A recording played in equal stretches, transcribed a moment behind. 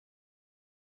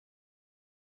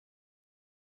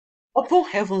Open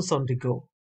Heavens on the Go,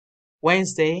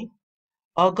 Wednesday,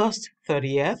 August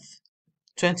 30th,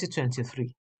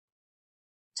 2023.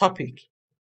 Topic: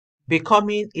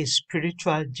 Becoming a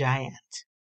Spiritual Giant.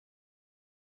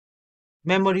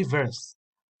 Memory verse: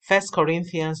 1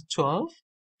 Corinthians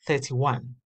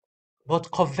 12:31.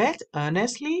 But covet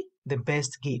earnestly the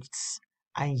best gifts,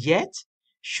 and yet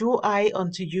shew I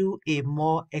unto you a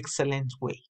more excellent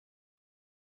way.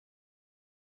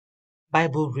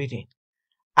 Bible reading: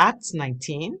 Acts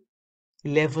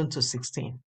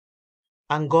 19:11-16.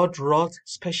 And God wrought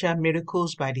special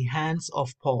miracles by the hands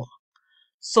of Paul,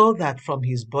 so that from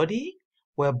his body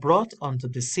were brought unto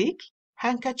the sick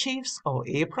handkerchiefs or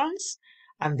aprons,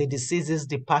 and the diseases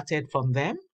departed from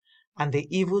them, and the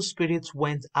evil spirits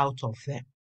went out of them.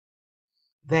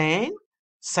 Then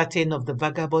certain of the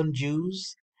vagabond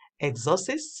Jews,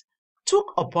 exorcists,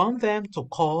 took upon them to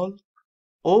call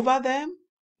over them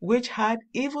which had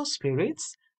evil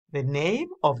spirits the name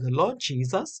of the Lord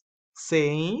Jesus,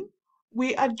 saying,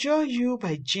 We adjure you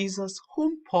by Jesus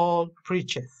whom Paul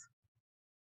preacheth.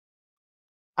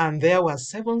 And there were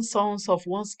 7 sons of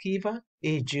one Sceva,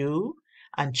 a Jew,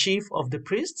 and chief of the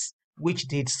priests, which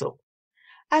did so.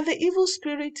 And the evil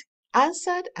spirit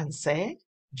answered and said,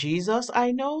 Jesus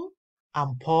I know,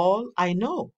 and Paul I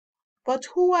know, but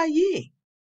who are ye?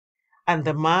 And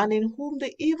the man in whom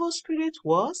the evil spirit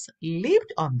was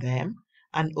leaped on them,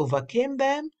 and overcame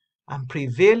them, and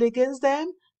prevailed against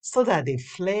them, so that they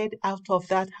fled out of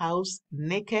that house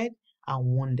naked and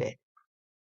wounded.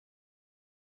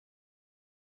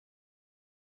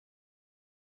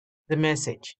 The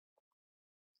message: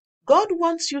 God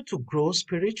wants you to grow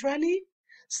spiritually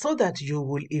so that you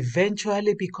will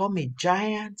eventually become a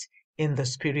giant in the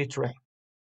spirit realm.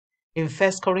 In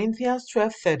 1 Corinthians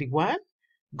 12:31,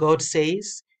 God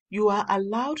says, You are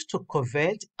allowed to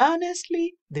covet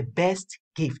earnestly the best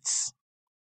gifts.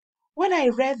 When I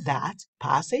read that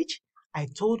passage, I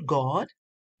told God,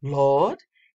 Lord,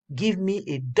 give me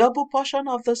a double portion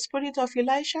of the spirit of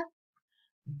Elisha,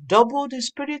 double the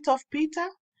spirit of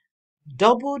Peter,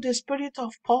 double the spirit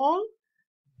of Paul,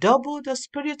 double the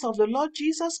spirit of the Lord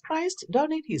Jesus Christ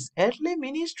during his earthly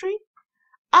ministry,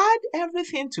 add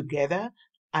everything together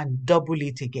and double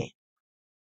it again.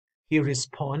 He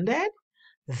responded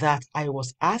that I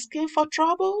was asking for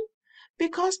trouble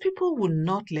because people would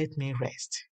not let me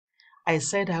rest. I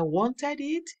said I wanted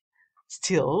it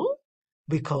still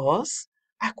because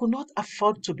I could not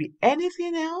afford to be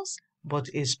anything else but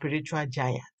a spiritual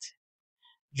giant.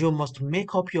 You must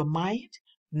make up your mind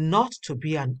not to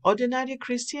be an ordinary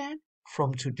Christian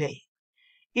from today.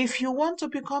 If you want to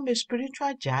become a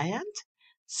spiritual giant,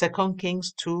 2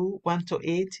 Kings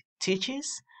 2:1-8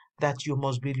 teaches that you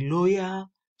must be loyal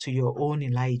to your own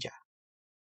Elijah.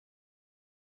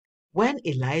 When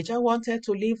Elijah wanted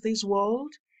to leave this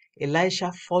world,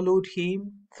 Elisha followed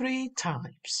him 3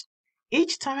 times.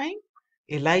 Each time,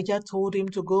 Elijah told him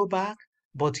to go back,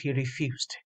 but he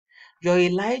refused. Your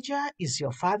Elijah is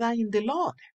your father in the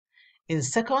Lord. In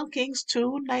 2 Kings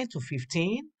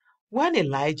 2:9-15, when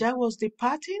Elijah was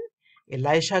departing,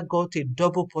 Elisha got a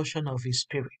double portion of his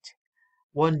spirit.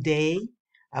 One day,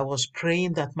 I was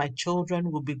praying that my children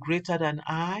would be greater than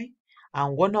I,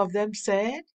 and one of them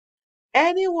said,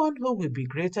 Anyone who will be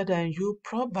greater than you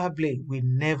probably will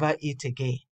never eat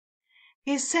again.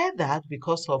 He said that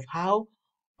because of how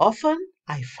often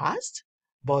I fast,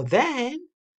 but then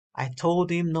I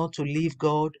told him not to leave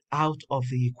God out of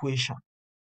the equation.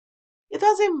 It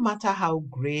doesn't matter how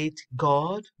great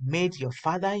God made your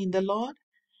father in the Lord,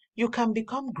 you can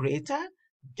become greater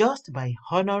just by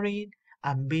honoring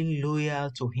and being loyal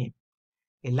to him.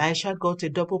 Elisha got a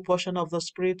double portion of the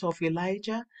spirit of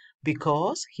Elijah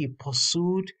because he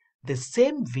pursued the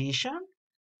same vision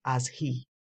as he.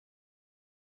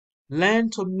 Learn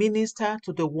to minister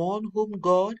to the one whom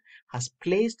God has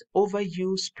placed over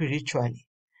you spiritually.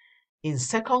 In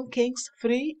 2 Kings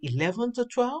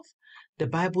 3:11-12, the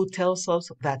Bible tells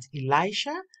us that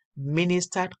Elisha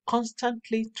ministered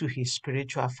constantly to his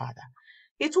spiritual father.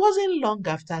 It wasn't long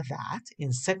after that,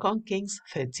 in 2 Kings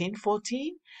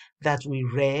 13:14, that we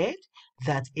read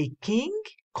that a king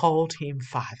called him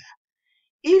father.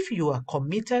 If you are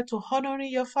committed to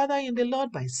honoring your father in the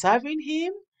Lord by serving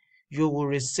him, you will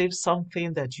receive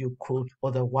something that you could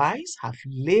otherwise have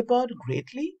labored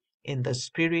greatly in the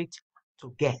spirit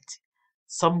to get.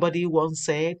 Somebody once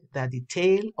said that the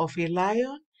tail of a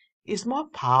lion is more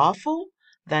powerful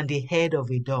than the head of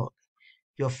a dog.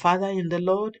 Your father in the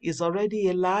Lord is already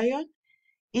a lion.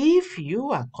 If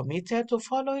you are committed to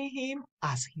following him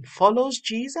as he follows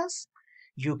Jesus,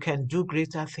 you can do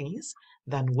greater things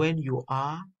than when you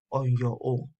are on your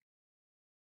own.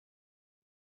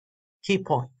 Key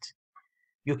point: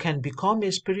 You can become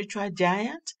a spiritual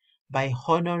giant by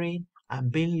honoring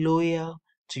and being loyal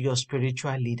to your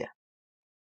spiritual leader.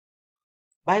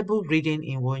 Bible reading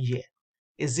in 1 year,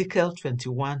 Ezekiel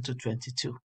 21 to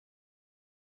 22.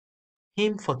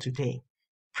 Hymn for today,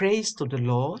 Praise to the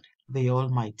Lord, the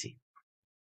Almighty.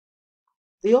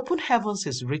 The Open Heavens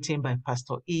is written by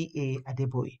Pastor E. A.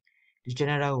 Adeboye, the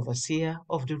General Overseer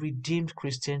of the Redeemed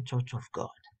Christian Church of God.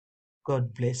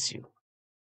 God bless you.